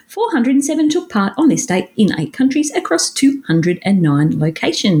 members, 407 took part on this date in 8 countries across 209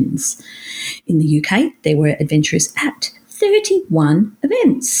 locations. In the UK, there were adventurers at 31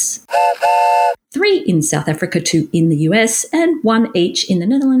 events. 3 in South Africa, 2 in the US, and 1 each in the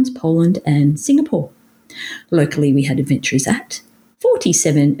Netherlands, Poland and Singapore. Locally, we had adventurers at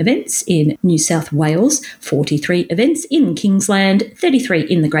 47 events in New South Wales, 43 events in Kingsland, 33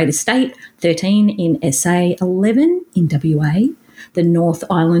 in the Great Estate, 13 in SA, 11 in WA. The North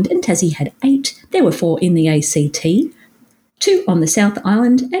Island and Tassie had 8. There were 4 in the ACT, 2 on the South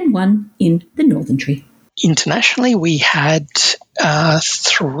Island and 1 in the Northern Territory. Internationally, we had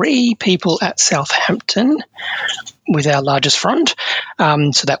 3 people at Southampton with our largest frond.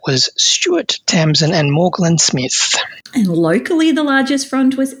 So that was Stuart, Tamsin and Morgan Smith. And locally, the largest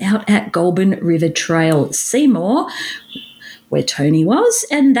frond was out at Goulburn River Trail, Seymour, where Tony was,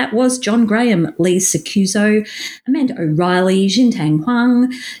 and that was John Graham, Lee Secuso, Amanda O'Reilly, Jintang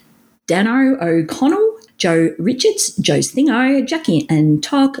Huang, Dano O'Connell, Joe Richards, Joe Thingo, Jackie and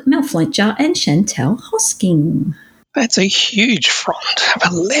Toc, Mel Fletcher and Chantel Hosking. That's a huge frond of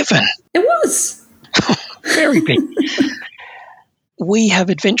 11. It was. Very big. We have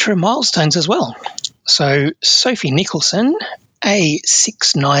adventurer milestones as well. So Sophie Nicholson,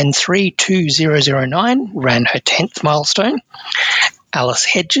 A69320009, ran her 10th milestone. Alice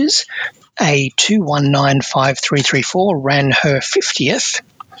Hedges, A21953334, ran her 50th.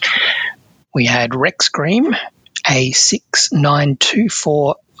 We had Rex Green,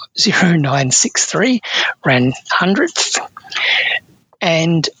 A69240963, ran 100th.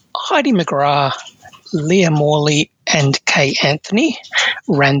 And Heidi McGrath, Leah Morley and Kay Anthony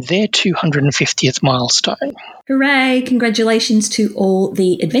ran their 250th milestone. Hooray! Congratulations to all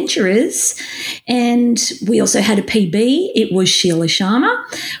the adventurers. And we also had a PB. It was Sheila Sharma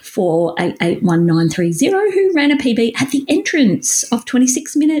for 881930 who ran a PB at the entrance of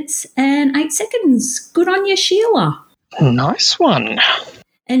 26 minutes and 8 seconds. Good on you, Sheila. Nice one.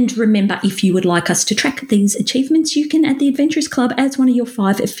 And remember, if you would like us to track these achievements, you can add the Adventurers Club as one of your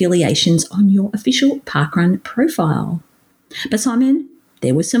 5 affiliations on your official Parkrun profile. But Simon,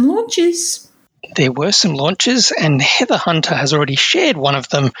 there were some launches. There were some launches, and Heather Hunter has already shared one of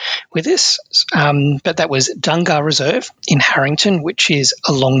them with us, but that was Dungar Reserve in Harrington, which is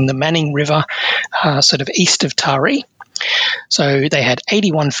along the Manning River, sort of east of Taree. So they had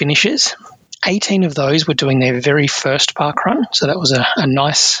 81 finishers. 18 of those were doing their very first parkrun, so that was a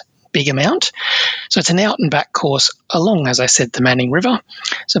nice big amount. So it's an out and back course along, as I said, the Manning River.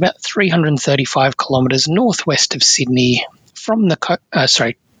 So about 335 kilometres northwest of Sydney from the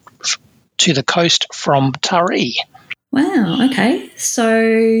to the coast from Taree. Wow, okay. So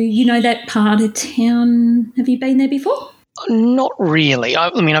you know that part of town. Have you been there before? Not really. I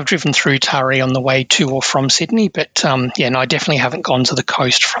mean, I've driven through Taree on the way to or from Sydney, but I definitely haven't gone to the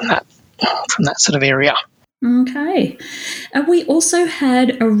coast from that sort of area. Okay. We also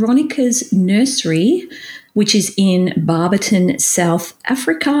had Aronika's Nursery, which is in Barberton, South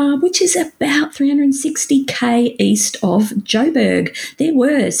Africa, which is about 360k east of Joburg. There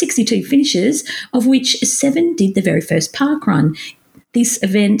were 62 finishers, of which 7 did the very first parkrun. This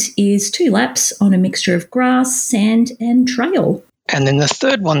event is 2 laps on a mixture of grass, sand and trail. And then the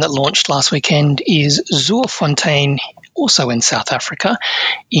third one that launched last weekend is Zoerfontein, also in South Africa,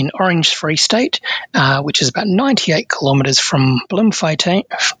 in Orange Free State, which is about 98 kilometres from Bloemfontein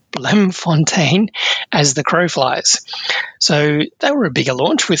as the crow flies. So they were a bigger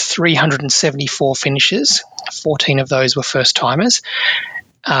launch with 374 finishers. 14 of those were first-timers.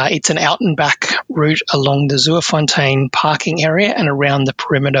 It's an out and back route along the Zoerfontein parking area and around the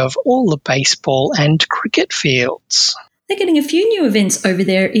perimeter of all the baseball and cricket fields. They're getting a few new events over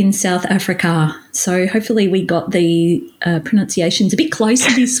there in South Africa. So hopefully we got the pronunciations a bit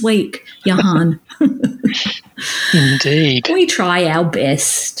closer this week, Johan. Indeed. We try our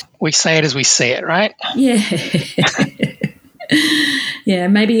best. We say it as we see it, right? Yeah. Yeah,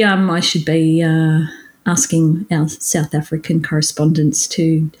 maybe I should be asking our South African correspondents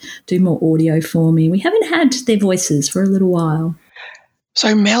to do more audio for me. We haven't had their voices for a little while.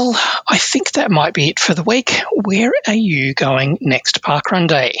 So, Mel, I think that might be it for the week. Where are you going next Parkrun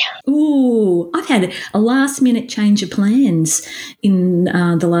Day? Ooh, I've had a last-minute change of plans in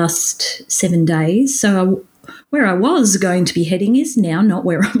the last 7 days. So where I was going to be heading is now not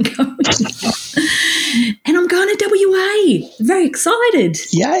where I'm going. And I'm going to WA. Very excited.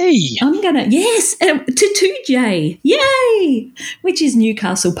 Yay. I'm going to, yes, to 2J. Yay. Which is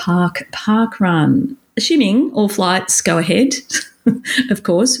Newcastle Park Run. Assuming all flights go ahead, of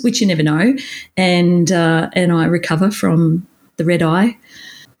course, which you never know, and I recover from the red eye.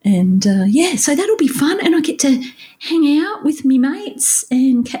 And, so that'll be fun. And I get to hang out with me mates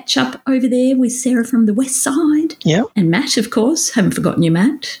and catch up over there with Sarah from the west side. Yeah. And Matt, of course. Haven't forgotten you,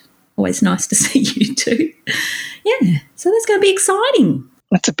 Matt. Always nice to see you too. Yeah, so that's going to be exciting.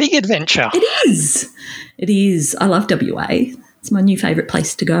 That's a big adventure. It is. It is. I love WA. It's my new favourite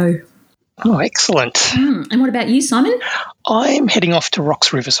place to go. Oh, excellent. And what about you, Simon? I'm heading off to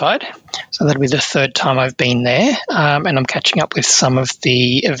Rocks Riverside, so that'll be the third time I've been there, and I'm catching up with some of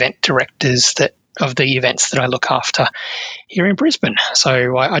the event directors of the events that I look after here in Brisbane.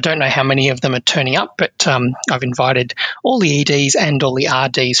 So I don't know how many of them are turning up, but I've invited all the EDs and all the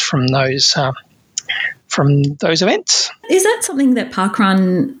RDs from those events. Is that something that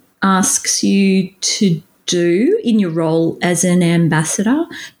Parkrun asks you to do in your role as an ambassador,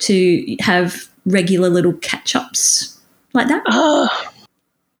 to have regular little catch-ups like that?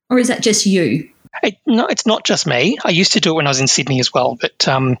 Or is that just you? No, it's not just me. I used to do it when I was in Sydney as well, but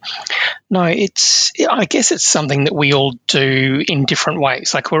no, I guess it's something that we all do in different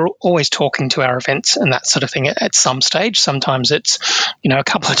ways. Like, we're always talking to our events and that sort of thing at some stage. Sometimes it's, a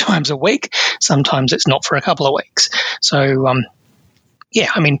couple of times a week. Sometimes it's not for a couple of weeks. So,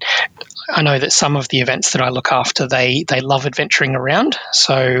 I know that some of the events that I look after, they love adventuring around.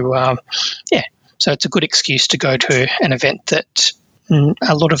 So, so it's a good excuse to go to an event that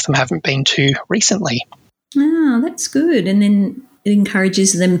a lot of them haven't been to recently. Oh, that's good. And then it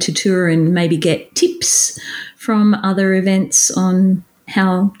encourages them to tour and maybe get tips from other events on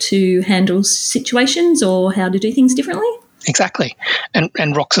how to handle situations or how to do things differently. Exactly.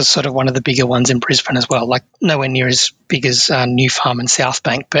 And Rocks is sort of one of the bigger ones in Brisbane as well, like nowhere near as big as New Farm and South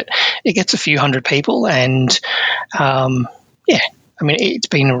Bank, but it gets a few hundred people and, it's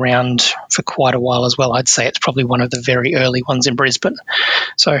been around for quite a while as well. I'd say it's probably one of the very early ones in Brisbane.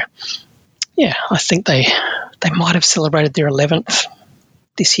 So, yeah, I think they might have celebrated their 11th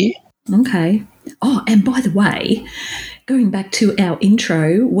this year. Okay. Oh, and by the way, going back to our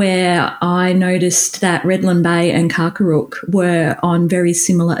intro where I noticed that Redland Bay and Karkarook were on very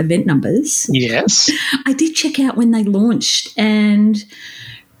similar event numbers. Yes. I did check out when they launched, and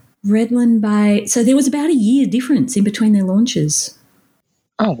Redland Bay, so there was about a year difference in between their launches.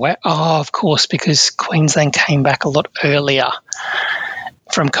 Oh, wow. Oh, of course, because Queensland came back a lot earlier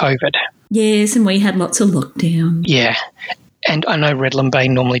from COVID. Yes, and we had lots of lockdown. Yeah. And I know Redland Bay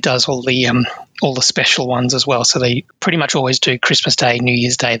normally does all the special ones as well. So they pretty much always do Christmas Day, New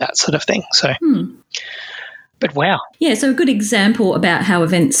Year's Day, that sort of thing. So, But wow. Yeah, so a good example about how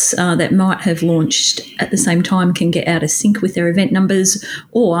events that might have launched at the same time can get out of sync with their event numbers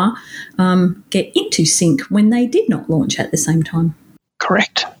or get into sync when they did not launch at the same time.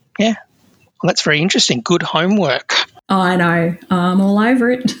 Correct. Yeah. Well, that's very interesting. Good homework. I know. I'm all over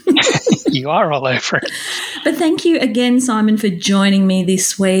it. You are all over it. But thank you again, Simon, for joining me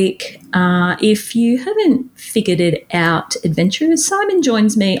this week. If you haven't figured it out, adventurers, Simon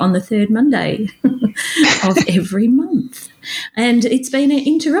joins me on the third Monday of every month. And it's been an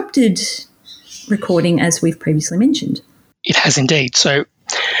interrupted recording, as we've previously mentioned. It has indeed. So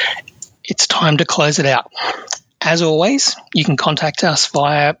it's time to close it out. As always, you can contact us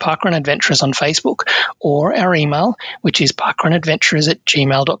via Parkrun Adventurers on Facebook or our email, which is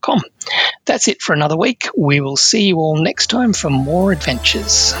parkrunadventurers@gmail.com. That's it for another week. We will see you all next time for more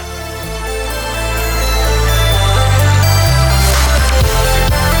adventures.